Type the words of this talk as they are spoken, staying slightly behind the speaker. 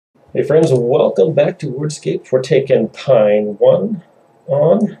Hey friends, welcome back to wordscapes. We're taking Pine 1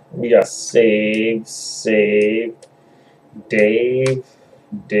 on. We got save, Dave's,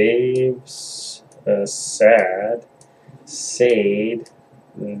 sad, sade,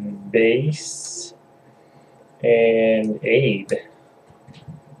 base, and aid.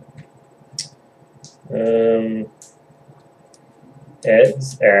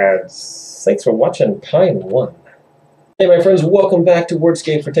 Ads. Thanks for watching Pine 1. Hey my friends, welcome back to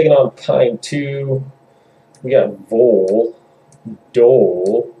wordscapes. We're taking on Pine 2. We got Vole,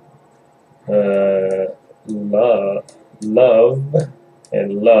 Dole, love,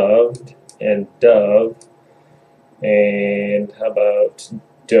 and loved, and dove, and how about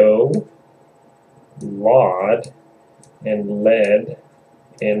doe, laud, and lead,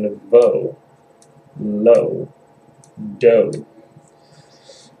 and voe, low, doe.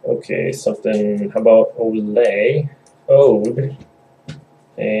 Okay, something, how about olay, ode,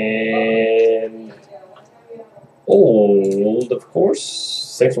 and old, of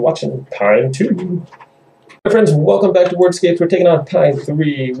course. Thanks for watching Pine 2. My friends, welcome back to Wordscapes. We're taking on Pine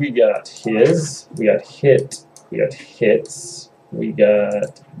 3. We got his, we got hit, we got hits, we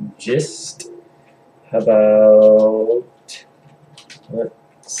got gist. How about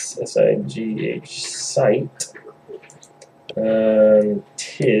S-I-G-H, sight,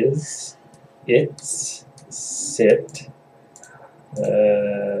 tis, it's, sit,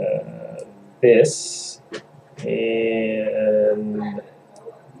 this, and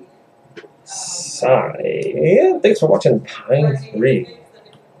sigh. And thanks for watching Pine 3.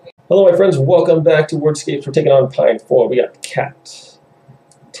 Hello my friends, welcome back to Wordscapes. We're taking on Pine 4. We got cat,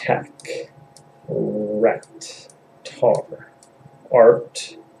 tack, rat, tar,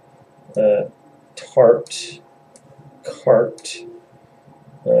 art, tart, cart,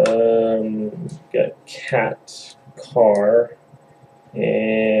 got cat, car,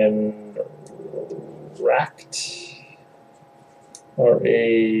 and racked,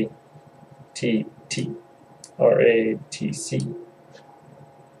 R-A-T-T, R-A-T-C,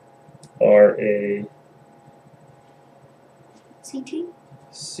 C-T?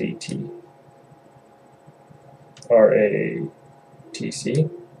 C-T, R-A-T-C,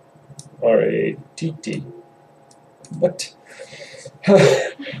 R-A-T-T. What?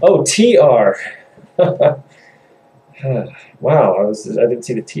 Oh, T-R. Wow, I didn't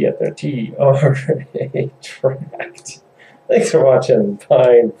see the T up there. T-R-A, tract. Thanks for watching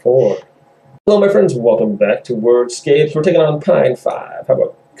Pine 4. Hello my friends, welcome back to Wordscapes. We're taking on Pine 5. How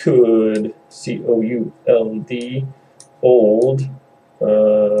about could, C-O-U-L-D, old,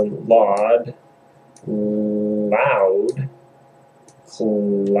 laud, loud,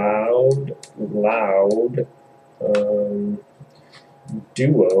 cloud, loud,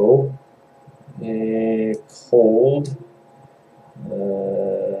 duo, cold,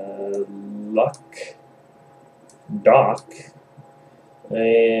 luck, dock,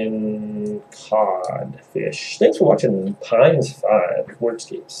 and codfish. Thanks for watching Pines 5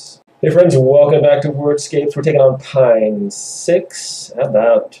 Wordscapes. Hey friends, welcome back to Wordscapes. We're taking on Pine 6. How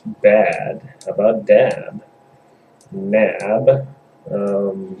about bad? How about dab? Nab,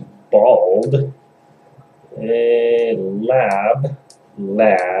 bald, lab,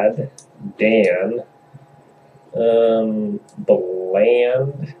 lad, Dan,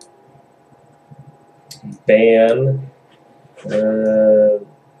 bland, ban,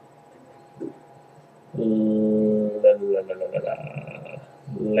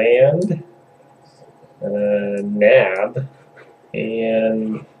 land, nab,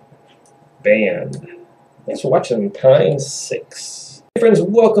 and band. Thanks for watching Pine 6. Hey friends,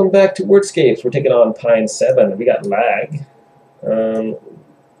 welcome back to Wordscapes. We're taking on Pine 7. We got lag,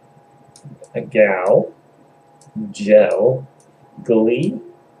 a gal, gel, glee,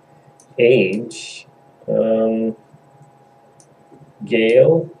 age,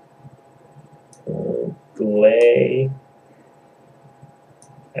 gale, glay,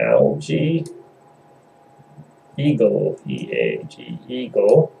 algae, eagle, E-A-G,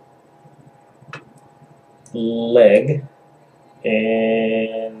 eagle, leg,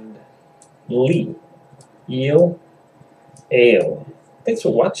 and lee, eel, ale. Thanks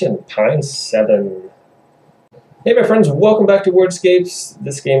for watching Pine 7. Hey my friends, welcome back to Wordscapes.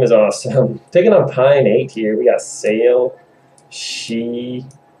 This game is awesome. Taking on Pine 8 here, we got sail, she,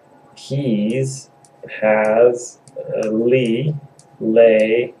 he's, has, lee,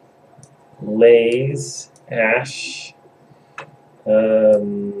 lay, lays, ash,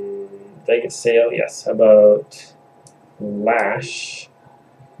 did I get sail? Yes. How about lash,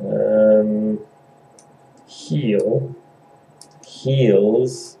 heel,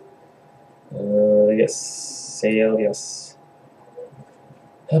 heels, yes, sail, yes.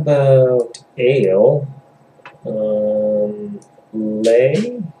 How about ale?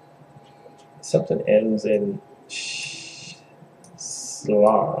 Lay. Something ends in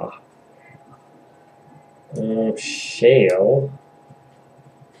sla. Shale.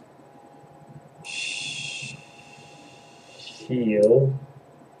 Heel.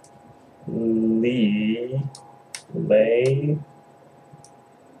 Lee. Lay.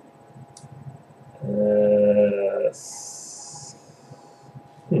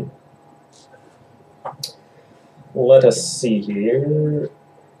 Let us see here.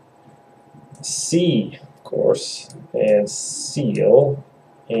 C, of course, and seal,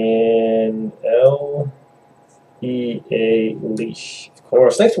 and L-E-A, leash. Of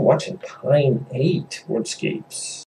course, thanks for watching Pine 8 Wordscapes.